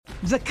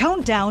The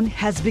countdown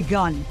has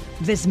begun.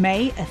 This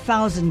May,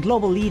 1,000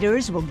 global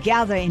leaders will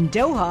gather in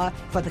Doha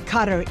for the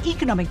Qatar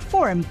Economic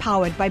Forum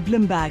powered by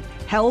Bloomberg,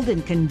 held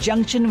in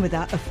conjunction with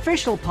our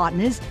official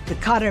partners, the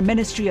Qatar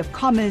Ministry of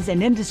Commerce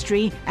and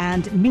Industry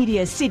and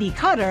Media City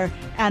Qatar,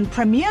 and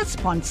premier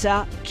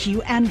sponsor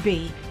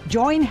QNB.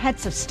 Join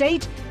heads of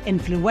state,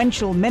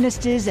 influential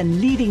ministers,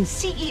 and leading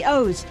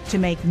CEOs to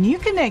make new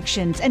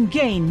connections and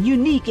gain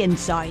unique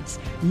insights.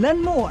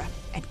 Learn more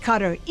at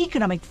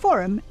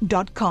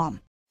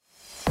QatarEconomicForum.com.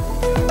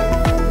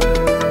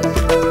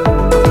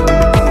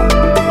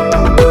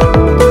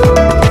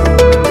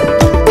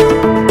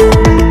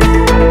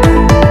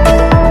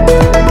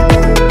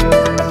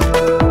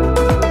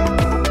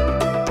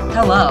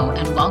 Hello,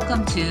 and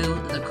welcome to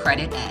The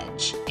Credit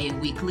Edge, a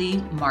weekly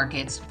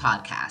markets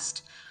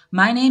podcast.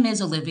 My name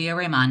is Olivia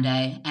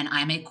Raimonde, and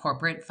I'm a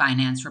corporate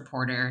finance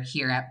reporter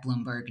here at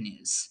Bloomberg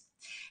News.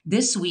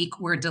 This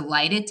week, we're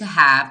delighted to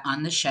have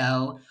on the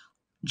show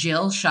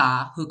Jill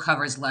Shaw, who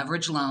covers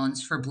leverage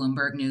loans for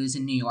Bloomberg News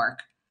in New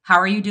York. How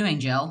are you doing,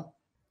 Jill?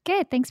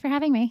 Good. Thanks for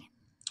having me.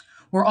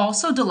 We're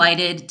also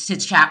delighted to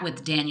chat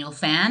with Daniel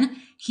Fan.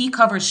 He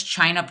covers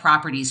China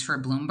properties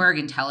for Bloomberg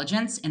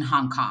Intelligence in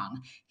Hong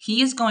Kong.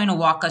 He is going to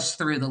walk us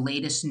through the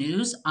latest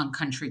news on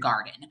Country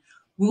Garden.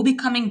 We'll be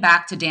coming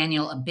back to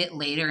Daniel a bit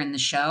later in the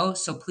show,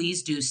 so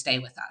please do stay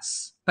with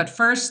us. But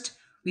first,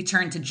 we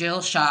turn to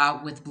Jill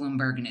Shaw with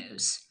Bloomberg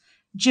News.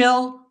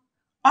 Jill,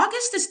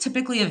 August is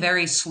typically a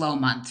very slow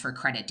month for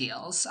credit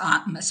deals,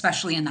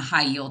 especially in the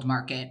high yield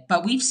market,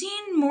 but we've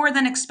seen more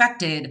than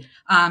expected,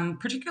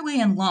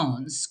 particularly in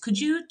loans. Could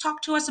you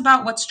talk to us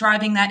about what's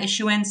driving that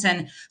issuance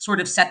and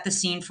sort of set the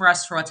scene for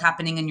us for what's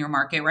happening in your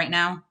market right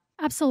now?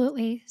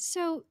 Absolutely.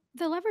 So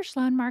the leveraged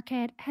loan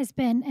market has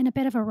been in a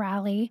bit of a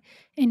rally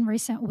in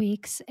recent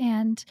weeks,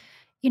 and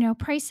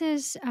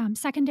prices,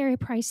 secondary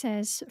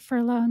prices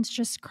for loans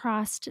just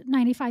crossed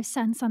 95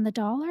 cents on the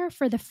dollar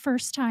for the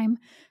first time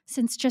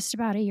since just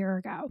about a year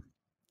ago.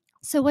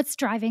 So what's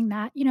driving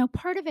that?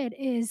 Part of it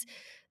is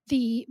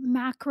the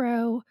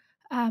macro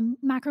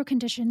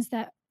conditions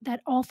that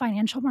all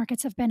financial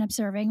markets have been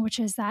observing, which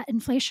is that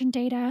inflation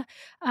data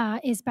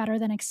is better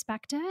than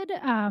expected,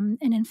 and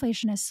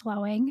inflation is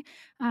slowing.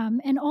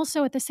 And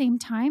also at the same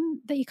time,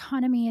 the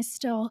economy is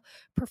still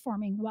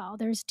performing well.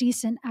 There's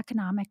decent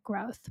economic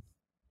growth.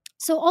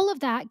 So all of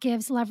that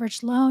gives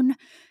leveraged loan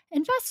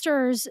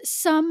investors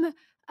some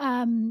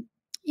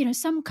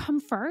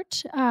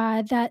comfort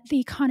that the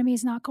economy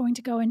is not going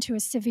to go into a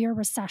severe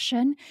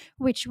recession,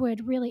 which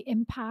would really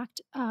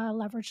impact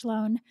leveraged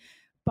loan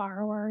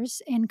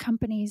borrowers and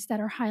companies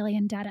that are highly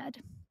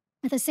indebted.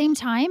 At the same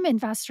time,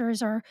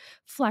 investors are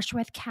flush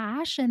with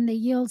cash, and the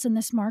yields in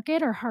this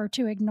market are hard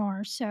to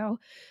ignore. So,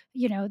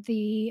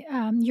 the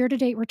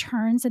year-to-date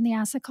returns in the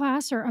asset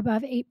class are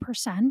above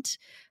 8%,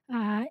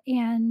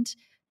 and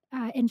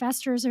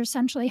investors are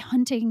essentially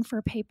hunting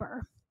for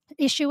paper.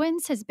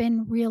 Issuance has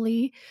been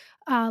really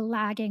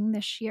lagging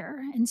this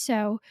year. And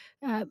so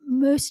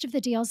most of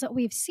the deals that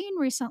we've seen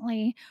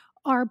recently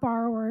are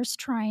borrowers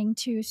trying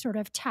to sort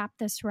of tap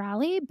this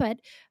rally, but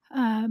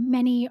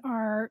many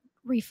are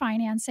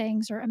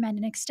refinancings or amend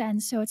and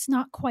extend. So it's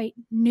not quite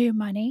new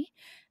money.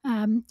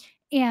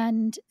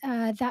 And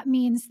that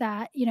means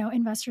that,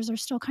 investors are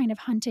still kind of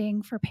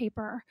hunting for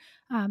paper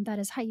that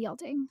is high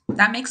yielding.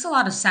 That makes a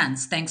lot of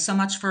sense. Thanks so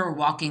much for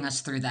walking us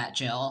through that,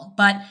 Jill.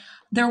 But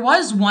there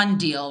was one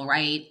deal,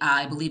 right?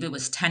 I believe it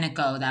was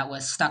Tenneco that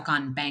was stuck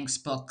on banks'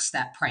 books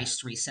that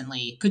priced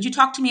recently. Could you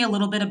talk to me a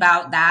little bit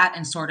about that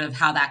and sort of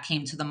how that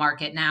came to the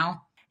market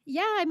now?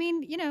 Yeah,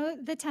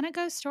 the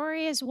Tenneco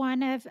story is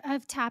one of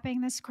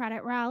tapping this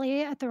credit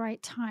rally at the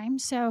right time.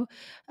 So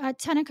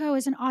Tenneco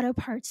is an auto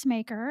parts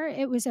maker.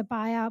 It was a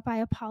buyout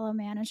by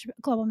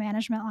Global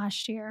Management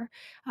last year.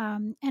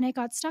 And it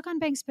got stuck on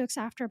banks' books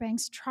after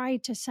banks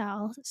tried to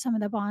sell some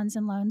of the bonds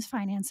and loans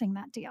financing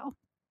that deal.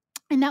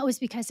 And that was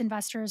because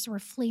investors were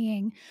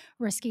fleeing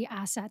risky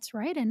assets,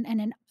 right?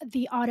 And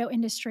the auto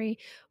industry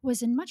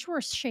was in much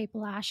worse shape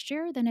last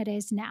year than it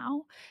is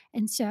now.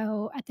 And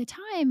so at the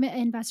time,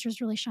 investors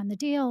really shunned the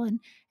deal.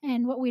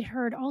 And what we'd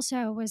heard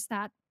also was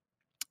that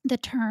the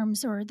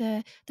terms or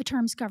the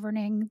terms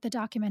governing the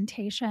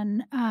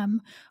documentation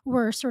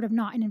were sort of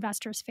not in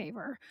investors'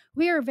 favor.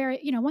 We are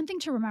one thing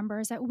to remember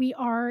is that we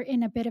are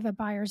in a bit of a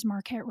buyer's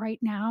market right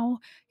now,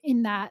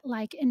 in that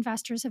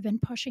investors have been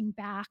pushing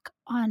back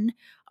on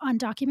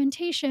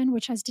documentation,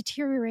 which has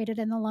deteriorated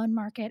in the loan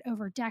market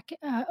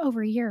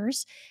over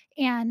years,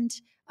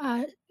 and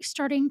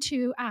starting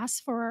to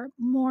ask for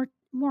more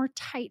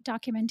tight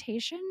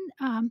documentation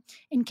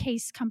in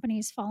case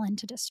companies fall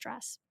into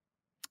distress.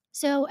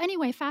 So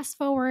anyway, fast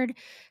forward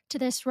to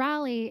this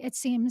rally, it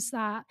seems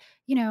that,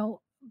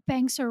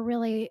 banks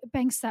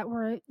that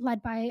were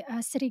led by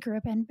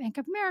Citigroup and Bank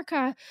of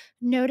America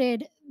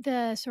noted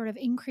the sort of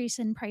increase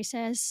in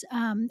prices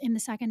in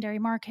the secondary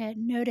market,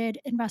 noted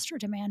investor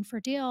demand for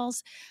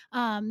deals,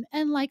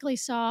 and likely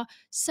saw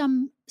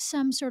some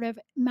sort of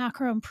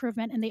macro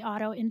improvement in the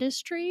auto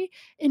industry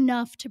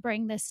enough to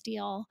bring this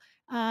deal.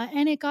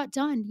 And it got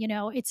done.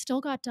 It still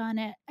got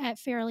done at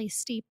fairly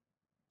steep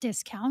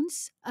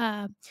discounts,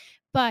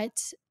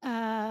 but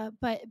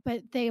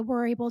they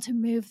were able to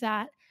move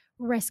that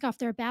risk off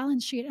their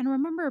balance sheet. And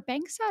remember,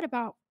 banks had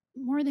about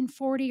more than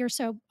 40 or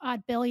so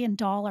odd $billion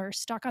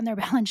stuck on their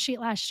balance sheet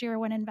last year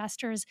when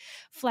investors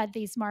fled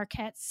these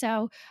markets.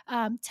 So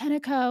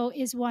Tenneco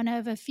is one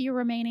of a few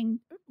remaining.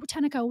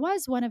 Tenneco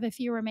was one of a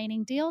few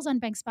remaining deals on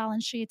banks'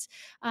 balance sheets,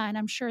 and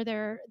I'm sure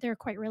they're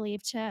quite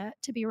relieved to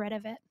be rid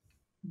of it.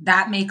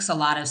 That makes a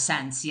lot of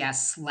sense.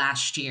 Yes,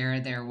 last year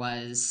there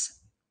was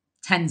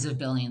tens of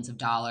billions of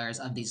dollars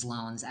of these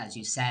loans, as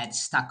you said,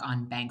 stuck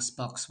on banks'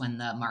 books when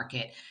the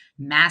market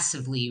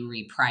massively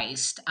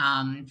repriced.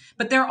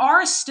 But there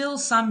are still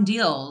some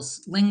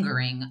deals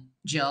lingering.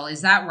 Jill,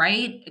 is that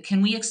right?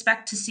 Can we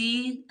expect to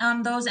see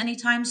those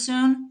anytime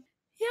soon?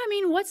 Yeah, I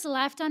mean, what's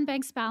left on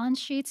banks' balance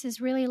sheets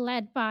is really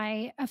led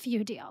by a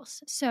few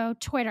deals. So,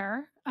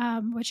 Twitter,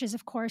 which is,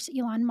 of course,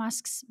 Elon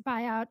Musk's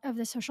buyout of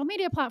the social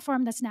media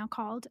platform that's now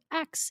called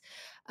X,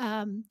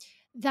 um,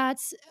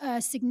 that's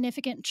a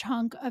significant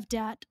chunk of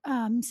debt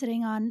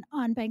sitting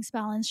on banks'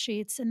 balance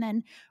sheets. And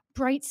then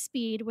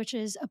Brightspeed, which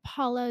is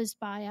Apollo's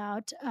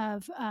buyout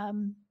of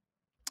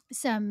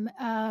some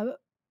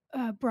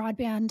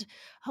broadband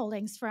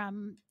holdings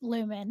from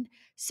Lumen.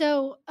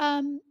 So,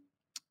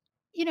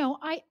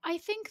 I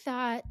think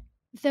that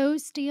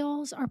those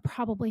deals are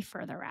probably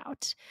further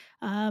out.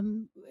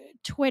 Um,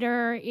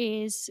 Twitter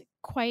is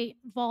quite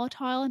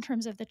volatile in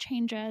terms of the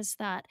changes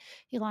that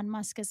Elon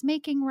Musk is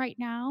making right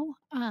now,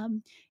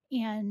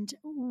 and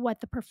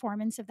what the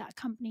performance of that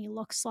company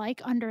looks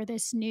like under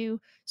this new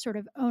sort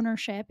of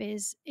ownership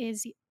is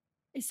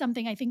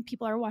something I think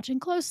people are watching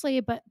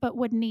closely, but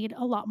would need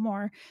a lot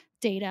more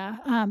data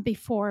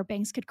before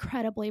banks could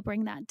credibly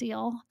bring that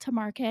deal to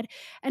market.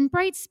 And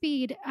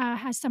Brightspeed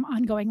has some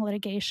ongoing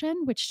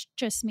litigation, which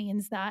just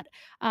means that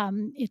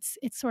it's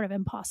sort of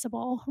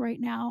impossible right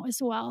now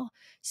as well.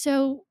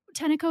 So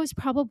Tenneco is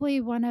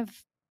probably one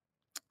of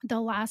the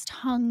last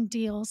hung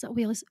deals that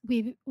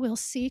we will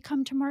see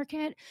come to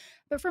market.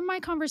 But from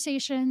my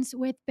conversations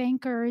with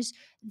bankers,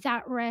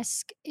 that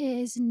risk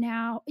is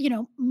now,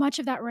 much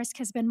of that risk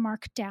has been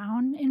marked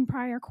down in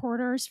prior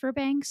quarters for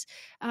banks,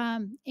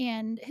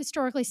 and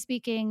historically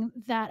speaking,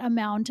 that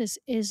amount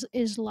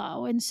is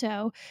low, and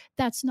so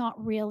that's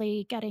not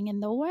really getting in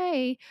the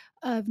way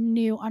of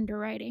new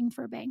underwriting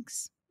for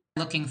banks.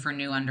 Looking for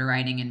new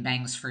underwriting in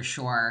banks for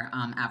sure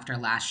after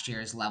last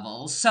year's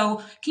levels.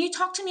 So, can you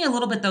talk to me a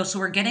little bit though? So,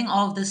 we're getting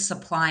all of this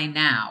supply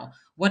now.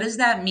 What does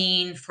that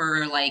mean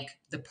for like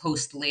the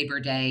post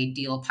Labor Day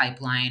deal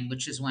pipeline,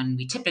 which is when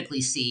we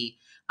typically see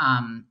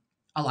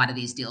a lot of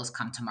these deals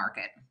come to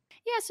market?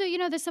 Yeah,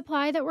 so the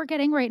supply that we're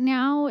getting right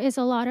now is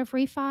a lot of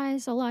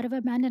refis, a lot of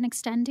amend and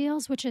extend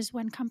deals, which is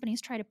when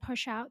companies try to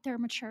push out their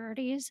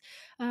maturities.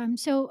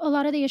 So a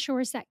lot of the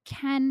issuers that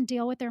can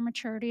deal with their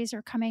maturities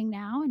are coming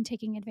now and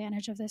taking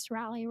advantage of this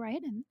rally,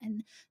 right,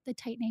 and the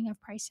tightening of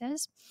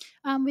prices.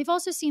 We've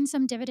also seen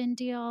some dividend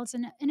deals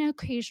and an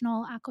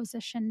occasional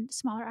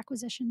smaller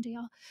acquisition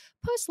deal.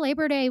 Post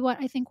Labor Day, what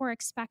I think we're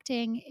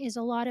expecting is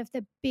a lot of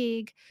the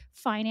big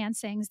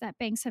financings that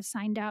banks have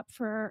signed up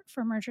for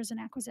mergers and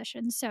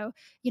acquisitions. So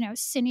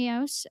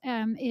Syneos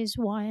is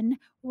one.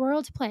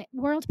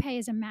 WorldPay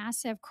is a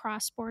massive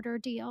cross-border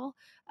deal,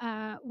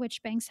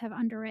 which banks have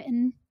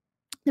underwritten.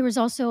 There was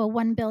also a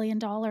 $1 billion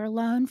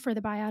loan for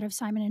the buyout of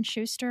Simon and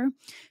Schuster.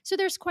 So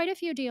there's quite a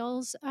few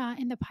deals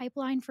in the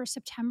pipeline for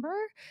September.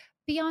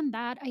 Beyond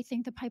that, I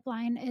think the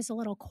pipeline is a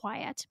little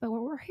quiet. But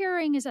what we're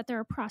hearing is that there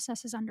are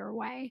processes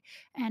underway,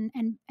 and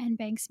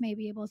banks may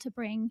be able to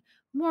bring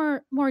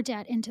more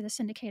debt into the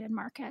syndicated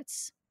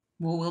markets.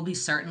 Well, we'll be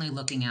certainly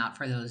looking out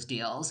for those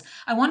deals.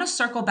 I want to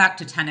circle back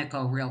to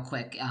Tenneco real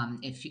quick,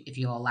 if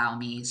you'll allow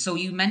me. So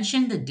you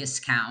mentioned the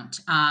discount.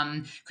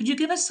 Could you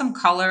give us some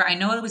color? I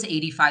know it was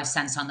 85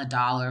 cents on the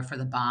dollar for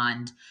the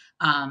bond.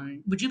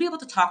 Would you be able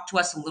to talk to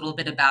us a little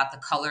bit about the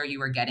color you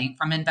were getting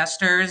from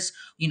investors,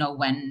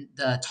 when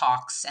the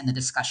talks and the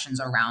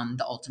discussions around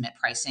the ultimate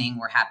pricing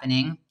were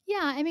happening? Yeah,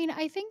 I mean,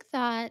 I think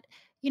that,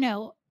 you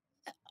know,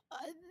 uh,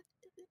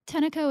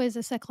 Tenneco is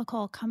a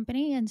cyclical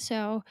company, and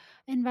so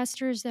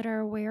investors that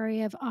are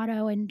wary of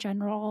auto in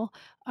general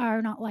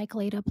are not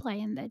likely to play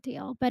in the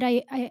deal. But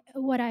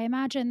what I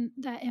imagine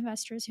that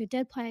investors who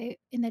did play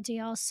in the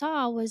deal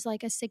saw was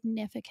like a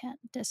significant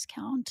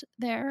discount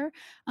there,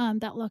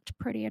 that looked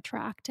pretty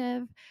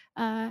attractive,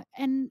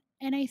 and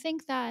I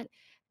think that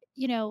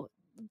you know,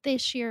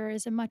 this year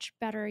is a much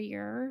better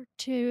year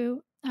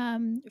to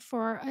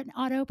for an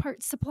auto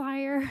parts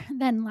supplier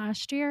than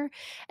last year.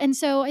 And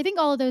so I think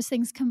all of those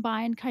things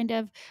combined kind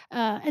of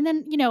and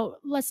then,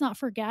 let's not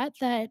forget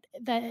that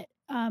the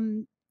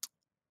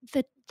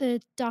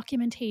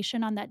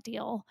documentation on that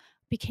deal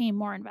became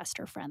more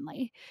investor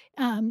friendly.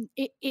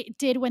 It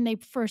did when they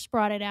first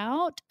brought it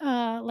out,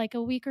 like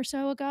a week or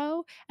so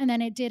ago, and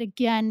then it did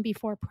again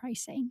before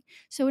pricing.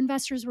 So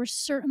investors were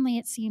certainly,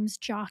 it seems,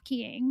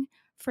 jockeying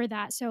for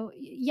that. So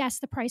yes,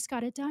 the price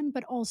got it done,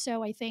 but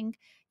also I think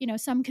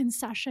some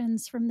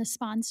concessions from the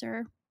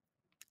sponsor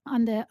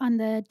on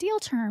the deal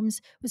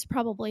terms was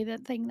probably the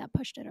thing that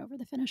pushed it over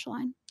the finish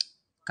line.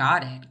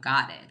 Got it.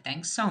 Got it.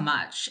 Thanks so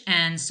much.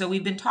 And so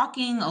we've been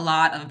talking a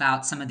lot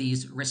about some of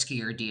these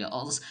riskier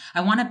deals.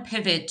 I want to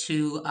pivot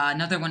to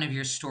another one of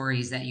your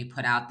stories that you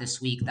put out this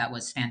week that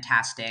was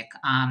fantastic.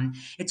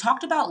 It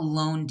talked about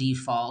loan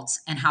defaults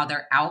and how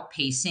they're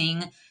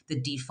outpacing the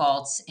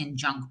defaults in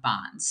junk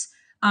bonds.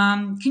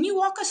 Can you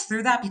walk us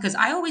through that? Because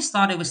I always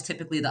thought it was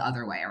typically the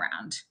other way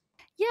around.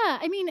 Yeah,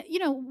 I mean,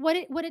 what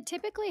it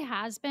typically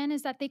has been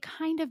is that they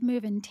kind of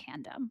move in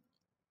tandem.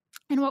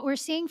 And what we're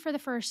seeing for the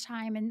first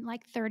time in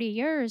like 30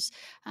 years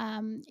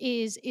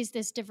is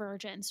this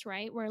divergence,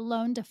 right? Where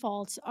loan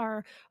defaults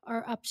are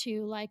up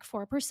to like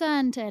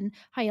 4%, and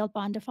high yield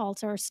bond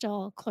defaults are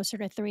still closer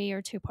to 3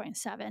 or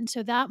 2.7.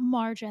 So that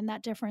margin,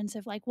 that difference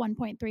of like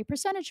 1.3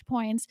 percentage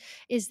points,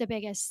 is the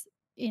biggest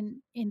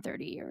in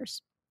 30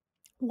 years.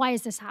 Why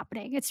is this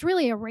happening? It's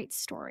really a rate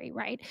story,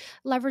 right?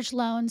 Leverage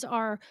loans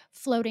are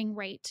floating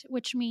rate,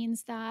 which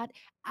means that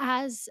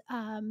as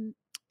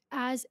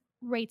as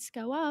rates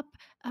go up,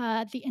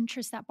 the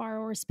interest that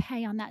borrowers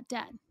pay on that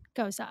debt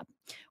goes up.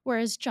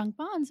 Whereas junk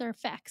bonds are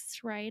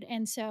fixed, right?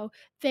 And so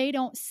they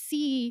don't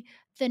see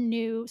the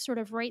new sort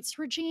of rates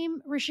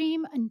regime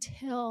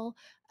until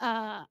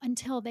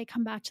they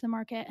come back to the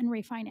market and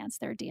refinance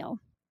their deal.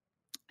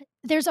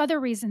 There's other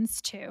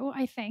reasons too,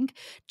 I think.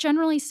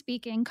 Generally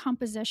speaking,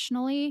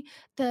 compositionally,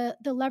 the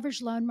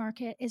leveraged loan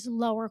market is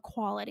lower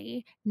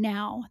quality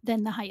now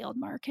than the high yield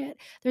market.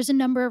 There's a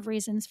number of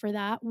reasons for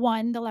that.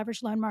 One, the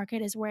leveraged loan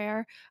market is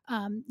where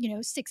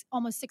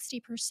almost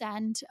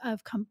 60%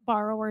 of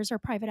borrowers are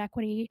private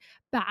equity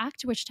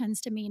backed, which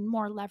tends to mean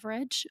more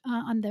leverage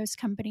on those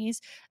companies.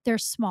 They're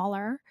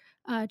smaller,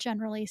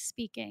 generally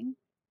speaking.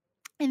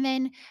 And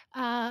then,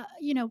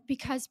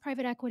 because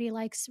private equity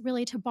likes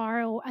really to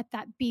borrow at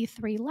that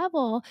B3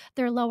 level,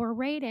 they're lower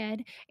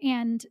rated,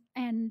 and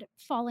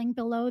falling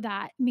below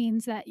that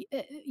means that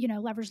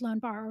leveraged loan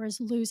borrowers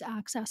lose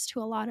access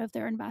to a lot of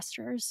their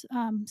investors,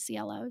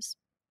 CLOs.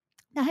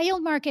 The high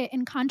yield market,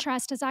 in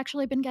contrast, has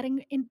actually been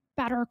getting in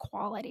better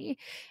quality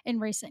in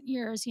recent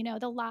years.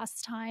 The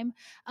last time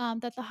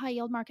that the high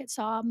yield market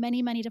saw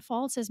many, many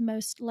defaults, as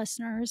most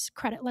listeners,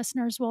 credit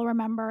listeners, will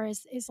remember,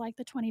 is like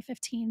the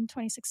 2015,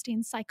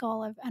 2016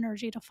 cycle of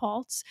energy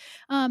defaults.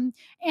 And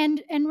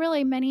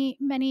really many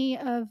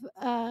of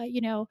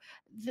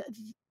the,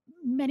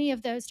 many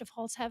of those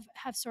defaults have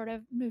sort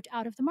of moved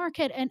out of the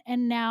market,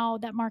 and now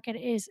that market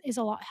is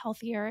a lot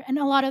healthier, and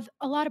a lot of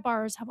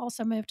borrowers have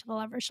also moved to the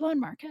leveraged loan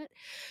market.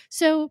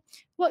 So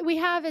what we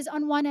have is,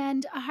 on one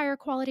end, a higher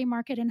quality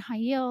market in high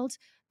yield,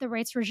 the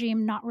rates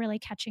regime not really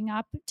catching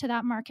up to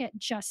that market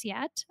just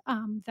yet,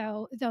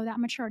 though that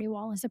maturity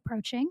wall is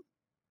approaching.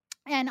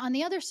 And on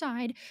the other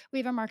side, we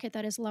have a market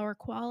that is lower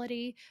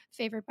quality,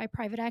 favored by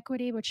private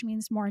equity, which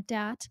means more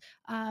debt,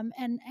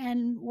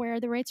 and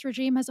where the rates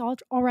regime has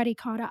already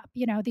caught up.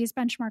 These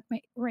benchmark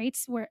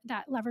rates where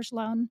that leverage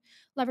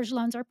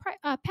loans are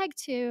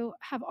pegged to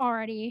have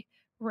already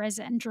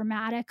risen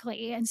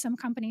dramatically, and some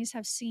companies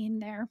have seen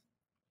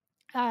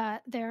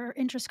their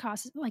interest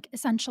costs like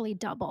essentially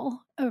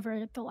double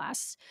over the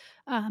last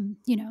 8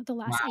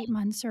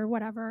 months or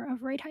whatever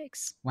of rate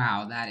hikes.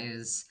 Wow, that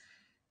is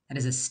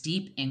a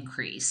steep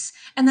increase.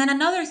 And then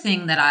another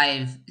thing that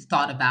I've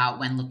thought about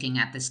when looking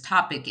at this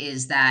topic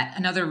is that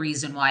another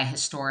reason why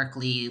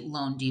historically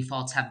loan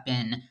defaults have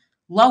been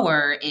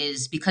lower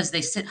is because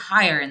they sit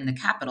higher in the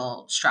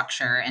capital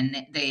structure,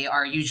 and they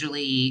are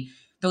usually,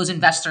 those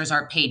investors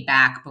are paid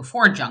back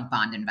before junk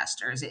bond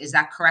investors. Is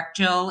that correct,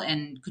 Jill?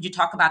 And could you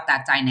talk about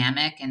that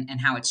dynamic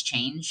and how it's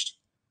changed?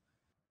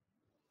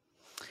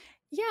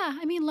 Yeah,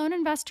 I mean, loan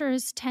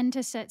investors tend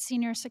to sit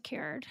senior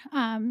secured.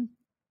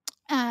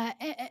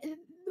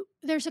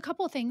 There's a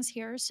couple of things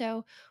here.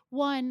 So,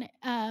 one,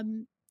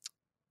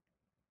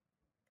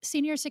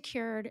 senior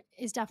secured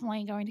is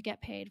definitely going to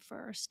get paid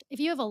first. If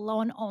you have a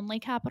loan only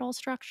capital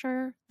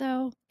structure,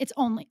 though, it's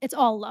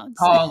all loans.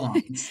 All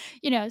loans.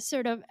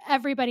 Sort of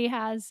everybody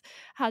has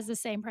the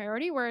same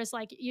priority, whereas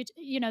like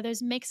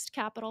those mixed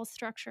capital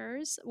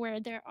structures where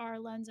there are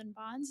loans and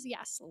bonds,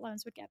 yes,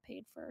 loans would get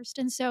paid first.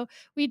 And so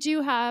we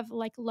do have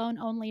like loan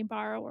only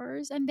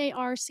borrowers, and they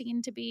are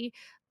seen to be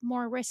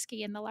more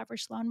risky in the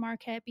leveraged loan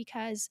market,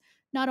 because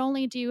not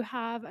only do you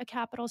have a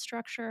capital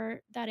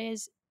structure that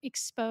is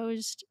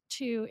exposed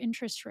to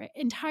interest rate,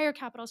 entire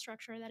capital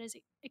structure that is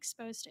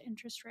exposed to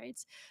interest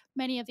rates.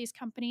 Many of these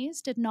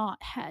companies did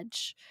not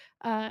hedge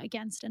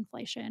against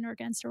inflation or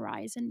against a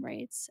rise in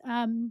rates.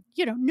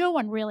 No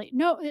one really,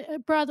 no,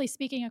 broadly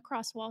speaking,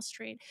 across Wall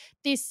Street,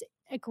 this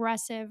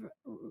aggressive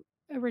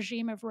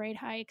regime of rate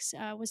hikes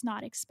was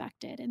not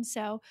expected, and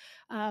so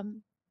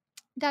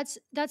that's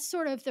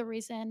sort of the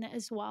reason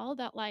as well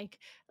that like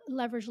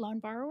leverage loan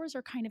borrowers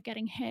are kind of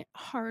getting hit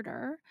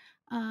harder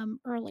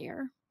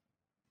earlier.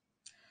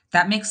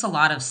 That makes a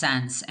lot of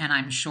sense. And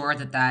I'm sure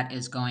that that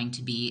is going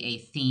to be a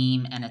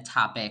theme and a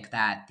topic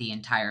that the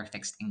entire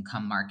fixed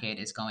income market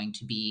is going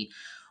to be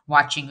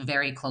watching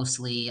very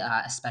closely,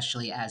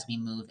 especially as we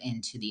move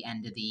into the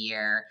end of the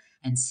year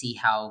and see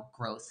how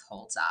growth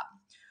holds up.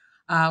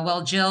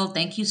 Well, Jill,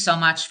 thank you so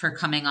much for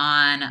coming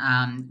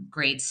on.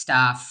 Great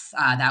stuff.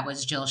 That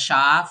was Jill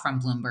Shaw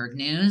from Bloomberg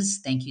News.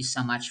 Thank you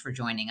so much for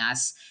joining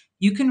us.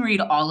 You can read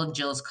all of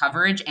Jill's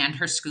coverage and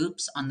her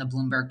scoops on the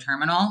Bloomberg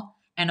Terminal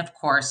and, of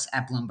course,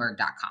 at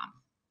Bloomberg.com.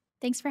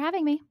 Thanks for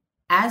having me.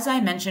 As I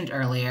mentioned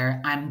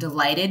earlier, I'm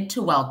delighted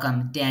to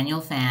welcome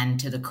Daniel Fan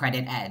to the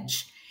Credit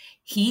Edge.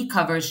 He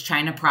covers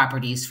China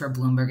properties for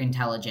Bloomberg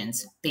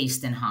Intelligence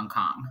based in Hong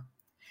Kong.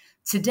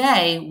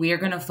 Today, we are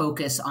going to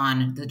focus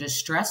on the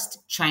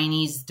distressed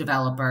Chinese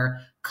developer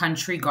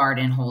Country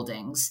Garden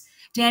Holdings.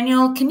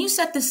 Daniel, can you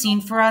set the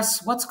scene for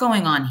us? What's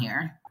going on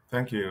here?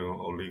 Thank you,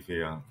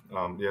 Olivia.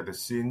 The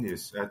scene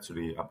is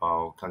actually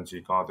about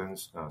Country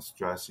Garden's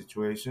stress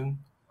situation.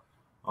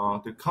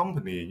 The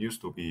company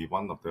used to be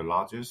one of the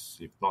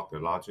largest, if not the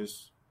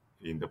largest,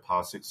 in the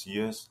past 6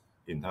 years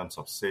in terms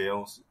of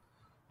sales.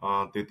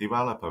 The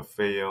developer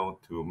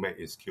failed to make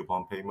its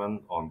coupon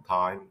payment on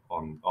time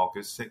on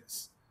August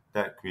 6th.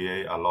 That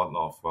create a lot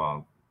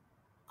of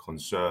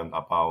concern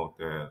about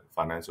the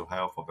financial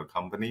health of the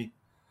company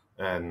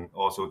and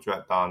also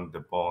drag down the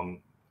bond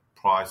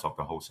price of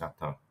the whole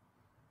sector.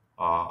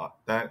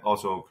 That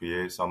also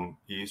creates some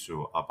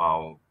issue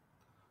about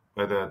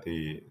whether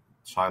the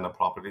China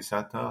property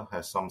sector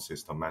has some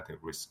systematic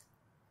risk.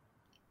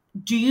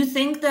 Do you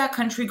think that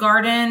Country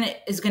Garden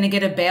is going to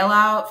get a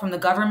bailout from the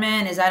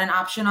government? Is that an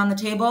option on the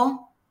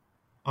table?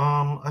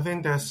 I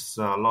think there's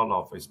a lot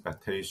of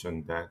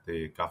expectation that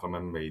the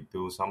government may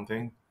do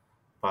something,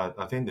 but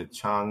I think the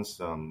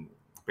chance,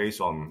 based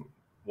on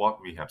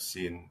what we have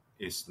seen,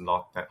 is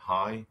not that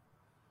high.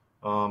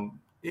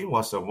 It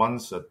was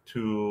once a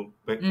too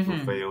big to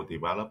fail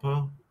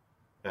developer,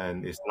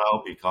 and it's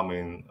now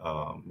becoming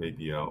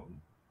maybe a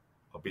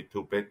bit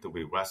too big to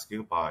be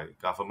rescued by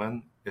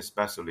government,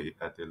 especially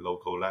at the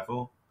local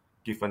level,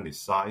 given its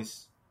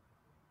size.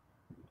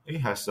 It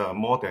has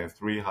more than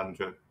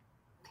 300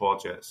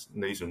 projects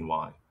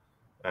nationwide,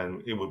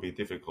 and it would be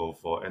difficult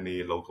for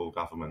any local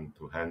government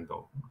to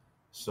handle.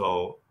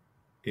 So,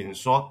 in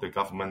short, the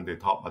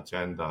top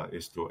agenda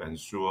is to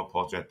ensure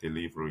project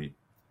delivery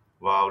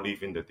while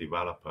leaving the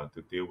developer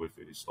to deal with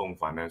its own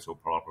financial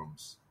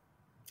problems.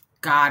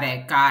 Got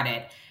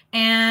it.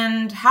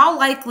 And how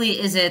likely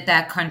is it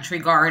that Country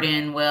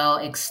Garden will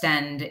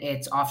extend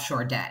its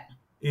offshore debt?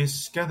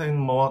 It's getting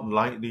more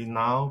likely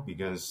now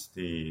because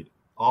the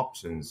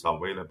options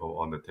available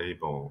on the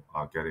table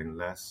are getting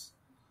less.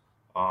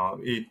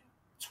 It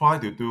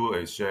tried to do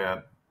a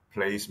share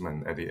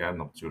placement at the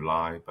end of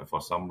July, but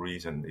for some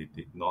reason it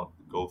did not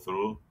go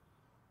through.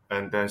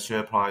 And then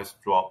share price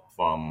dropped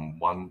from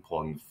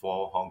 1.4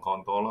 Hong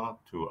Kong dollar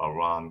to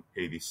around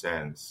 80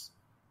 cents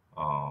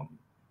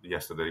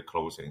yesterday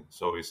closing.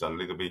 So it's a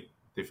little bit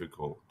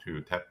difficult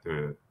to tap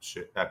the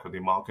equity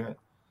market.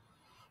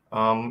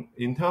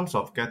 In terms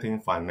of getting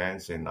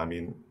financing,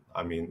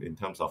 in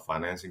terms of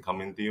financing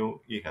coming due,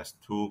 it has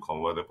 2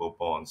 convertible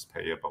bonds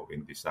payable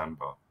in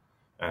December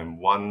and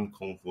 1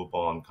 Kung Fu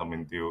bond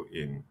coming due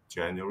in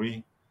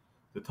January.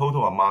 The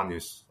total amount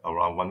is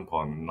around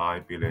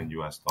 $1.9 billion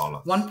US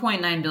dollars.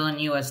 $1.9 billion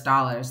US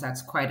dollars.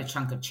 That's quite a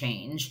chunk of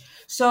change.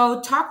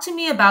 So talk to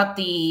me about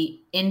the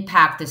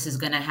impact this is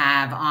going to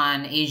have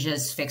on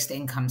Asia's fixed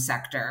income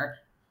sector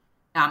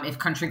if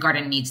Country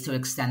Garden needs to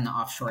extend the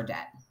offshore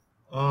debt.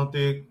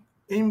 The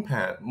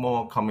impact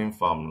more coming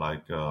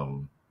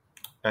from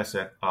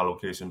asset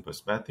allocation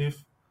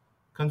perspective.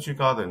 Country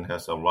Garden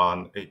has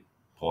around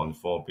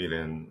 $8.4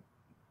 billion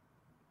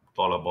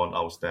bond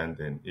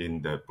outstanding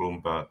in the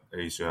Bloomberg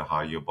Asia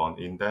High Yield Bond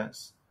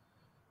Index.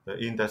 The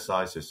index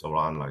size is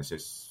around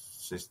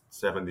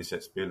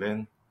 76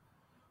 billion.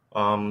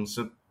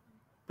 So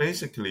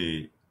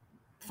basically,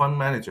 fund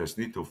managers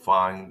need to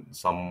find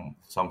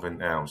something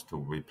else to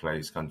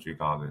replace Country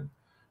Garden.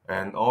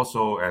 And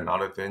also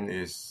another thing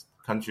is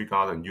Country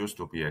Garden used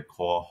to be a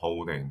core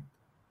holding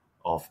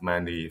of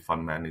many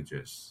fund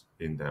managers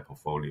in their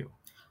portfolio.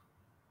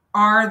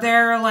 Are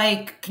there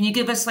can you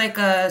give us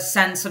a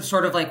sense of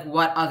sort of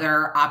what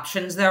other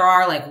options there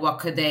are? What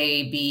could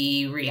they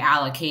be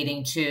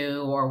reallocating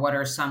to, or what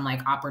are some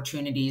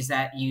opportunities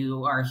that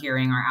you are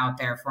hearing are out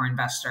there for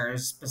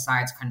investors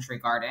besides Country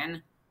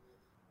Garden?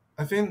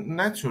 I think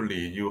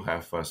naturally you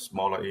have a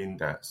smaller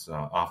index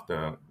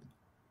after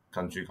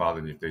Country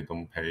Garden. If they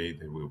don't pay,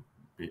 they will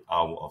be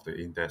out of the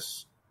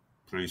index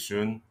pretty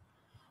soon.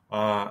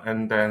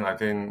 And then I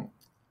think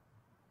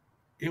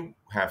it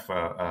have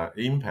an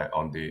impact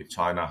on the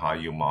China high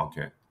yield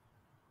market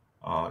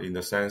in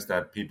the sense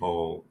that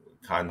people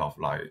kind of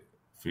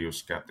feel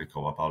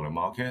skeptical about the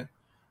market.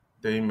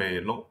 They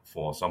may look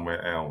for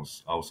somewhere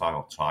else outside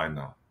of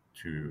China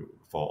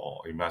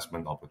for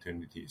investment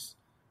opportunities.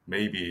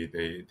 Maybe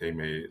they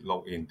may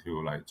look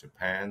into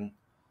Japan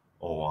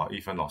or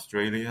even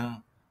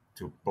Australia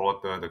to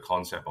broaden the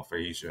concept of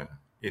Asia.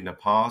 In the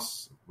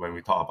past, when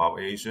we talk about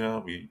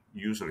Asia, we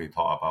usually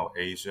talk about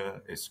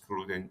Asia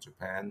excluding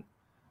Japan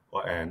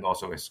and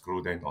also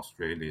excluding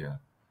Australia.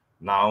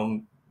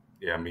 Now,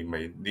 we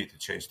may need to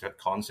change that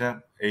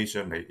concept.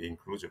 Asia may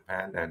include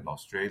Japan and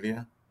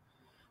Australia.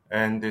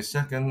 And the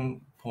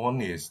second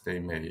point is they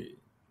may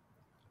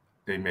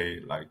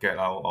like get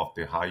out of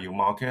the high yield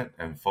market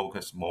and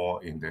focus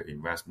more in the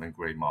investment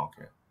grade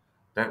market.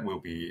 That will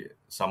be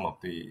some of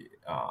the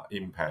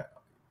impact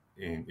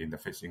in the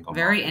fixed income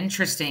Very market.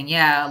 interesting.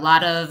 Yeah, a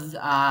lot of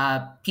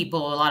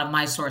people, a lot of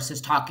my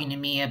sources talking to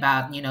me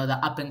about, the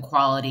up in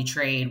quality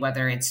trade,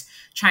 whether it's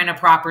China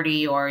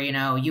property or,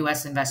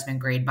 U.S. investment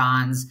grade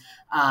bonds.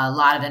 A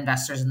lot of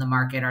investors in the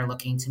market are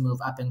looking to move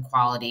up in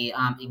quality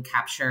and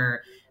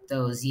capture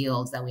those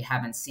yields that we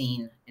haven't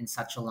seen in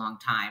such a long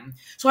time.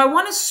 So I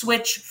want to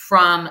switch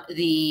from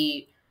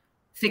the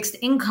fixed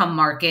income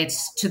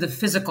markets to the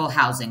physical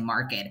housing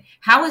market.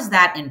 How is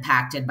that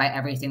impacted by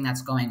everything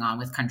that's going on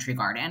with Country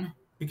Garden?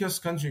 Because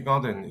Country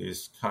Garden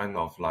is kind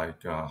of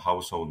like a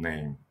household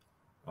name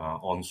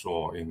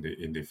onshore in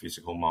the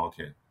physical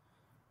market,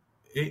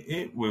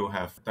 it will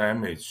have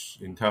damage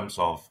in terms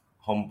of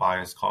home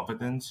buyers'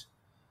 confidence.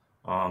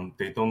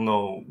 They don't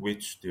know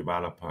which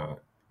developer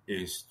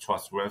is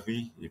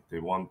trustworthy if they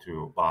want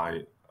to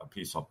buy a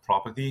piece of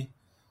property.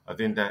 I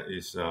think that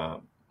is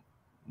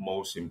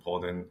most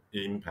important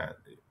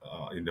impact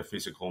in the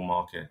physical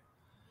market.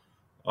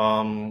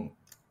 Um,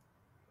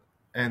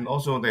 and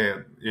also,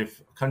 that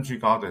if Country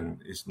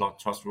Garden is not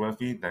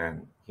trustworthy,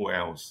 then who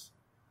else?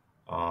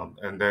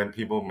 And then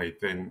people may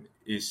think,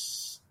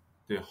 is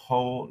the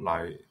whole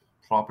like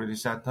property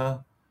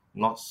sector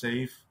not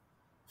safe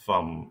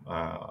from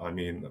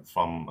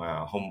from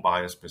home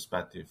buyers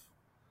perspective?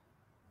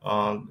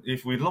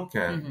 If we look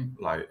at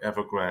like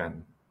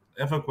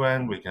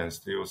Evergrande we can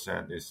still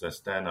say it's a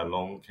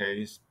standalone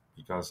case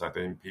because I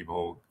think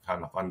people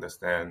kind of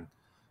understand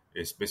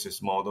its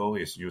business model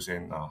is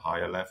using a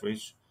higher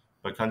leverage.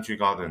 But Country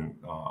Garden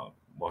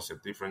was a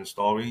different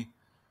story.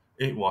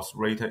 It was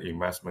rated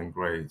investment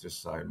grade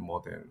just like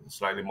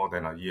slightly more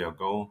than a year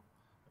ago,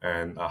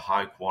 and a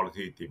high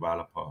quality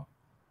developer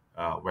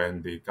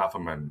when the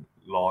government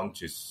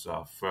launched its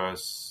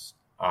first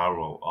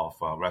arrow of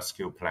a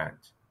rescue plan.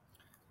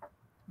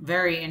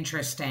 Very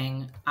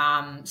interesting.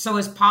 So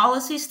is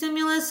policy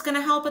stimulus going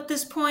to help at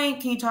this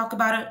point? Can you talk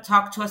about it?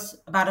 Talk to us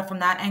about it from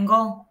that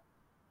angle.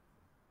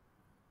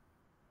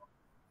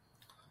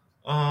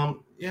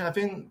 Yeah, I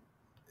think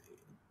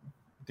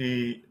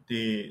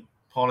the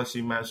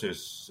policy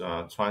measures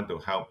trying to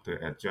help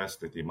to address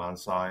the demand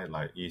side,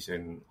 like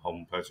easing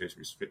home purchase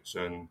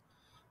restriction,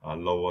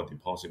 lower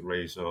deposit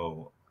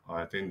ratio.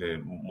 I think the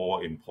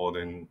more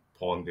important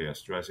point they are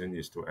stressing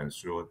is to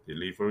ensure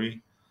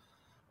delivery.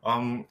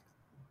 Um,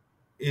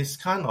 it's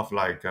kind of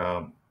like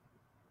a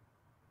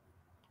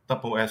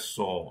double-edged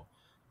sword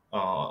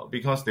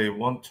because they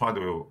want try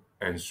to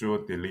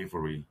ensure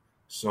delivery.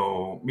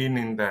 So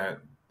meaning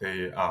that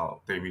they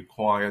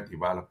require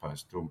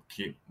developers to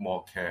keep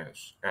more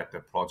cash at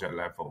the project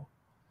level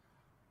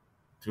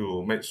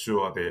to make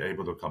sure they're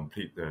able to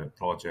complete the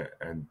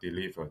project and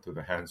deliver to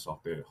the hands of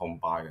the home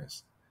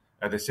buyers.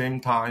 At the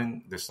same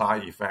time, the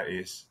side effect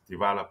is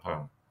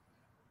developer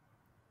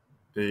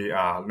they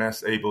are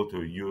less able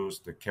to use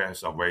the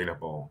cash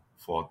available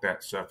for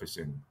debt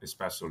servicing,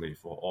 especially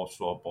for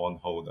offshore bond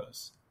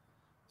holders.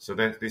 So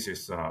that this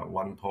is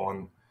one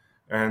point.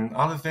 And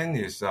other thing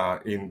is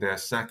in their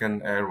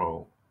second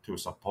arrow to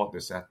support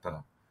the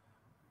sector,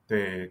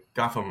 the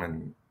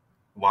government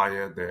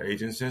via the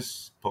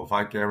agencies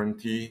provide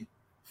guarantee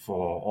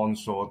for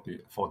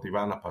for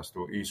developers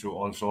to issue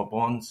onshore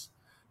bonds,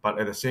 but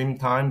at the same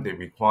time they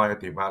require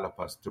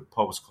developers to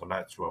post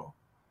collateral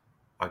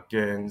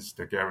against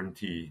the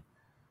guarantee.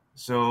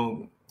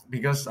 So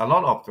because a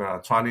lot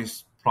of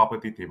Chinese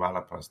property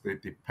developers they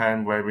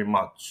depend very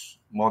much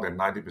more than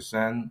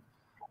 90%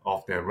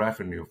 of their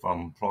revenue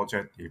from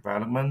project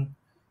development.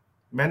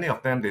 Many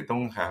of them they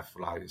don't have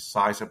like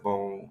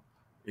sizable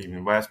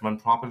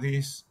investment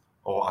properties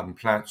or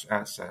unpledged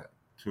asset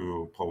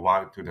to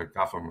provide to the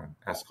government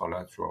as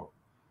collateral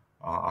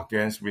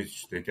against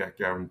which they get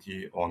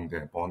guarantee on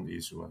their bond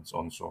issuance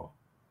onshore.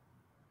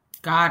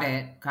 Got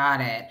it.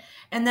 Got it.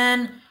 And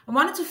then I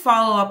wanted to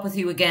follow up with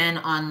you again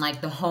on like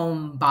the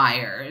home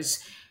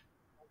buyers.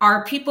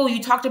 Are people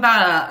you talked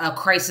about a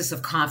crisis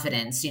of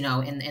confidence,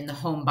 in the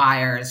home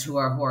buyers who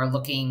are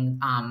looking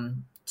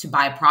to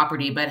buy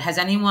property, but has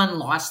anyone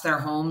lost their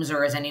homes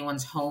or is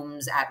anyone's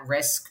homes at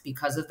risk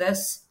because of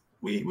this?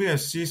 We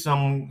have seen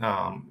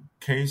some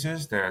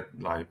cases that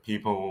like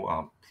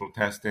people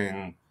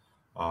protesting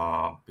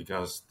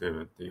because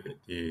the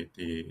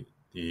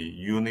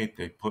unit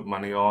they put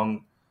money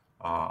on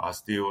are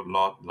still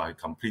not like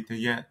completed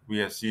yet. We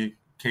have seen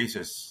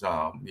cases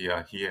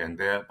here and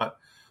there, but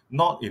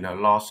not in a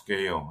large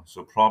scale.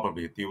 So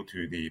probably due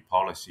to the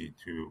policy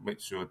to make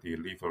sure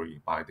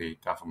delivery by the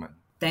government.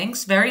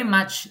 Thanks very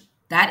much.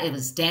 That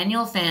is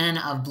Daniel Fan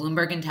of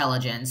Bloomberg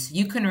Intelligence.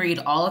 You can read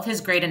all of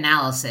his great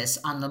analysis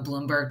on the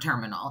Bloomberg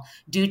terminal.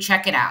 Do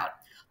check it out.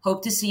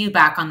 Hope to see you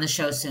back on the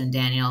show soon,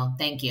 Daniel.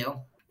 Thank you.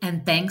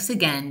 And thanks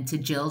again to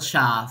Jill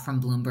Shaw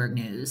from Bloomberg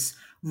News.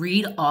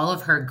 Read all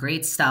of her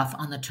great stuff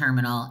on the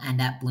terminal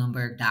and at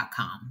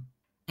Bloomberg.com.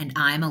 And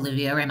I'm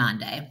Olivia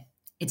Raimondi.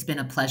 It's been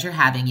a pleasure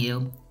having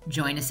you.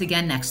 Join us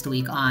again next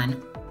week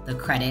on The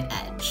Credit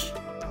Edge.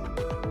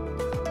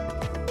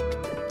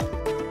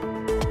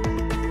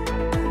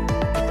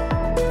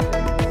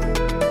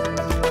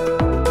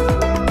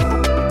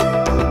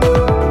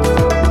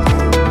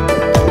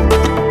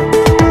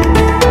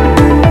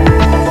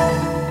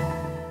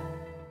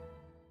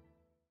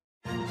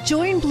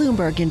 Join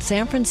Bloomberg in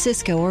San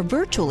Francisco or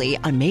virtually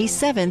on May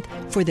 7th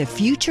for The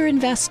Future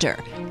Investor,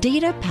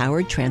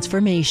 Data-Powered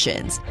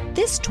Transformations.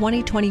 This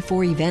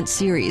 2024 event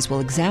series will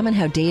examine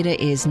how data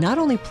is not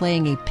only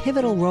playing a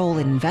pivotal role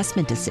in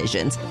investment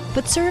decisions,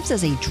 but serves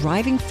as a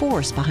driving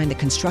force behind the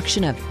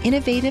construction of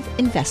innovative,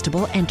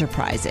 investable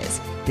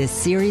enterprises. This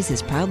series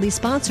is proudly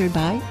sponsored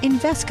by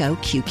Invesco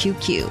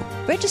QQQ.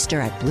 Register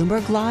at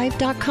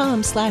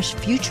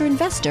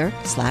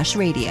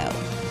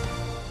BloombergLive.com/futureinvestor/radio.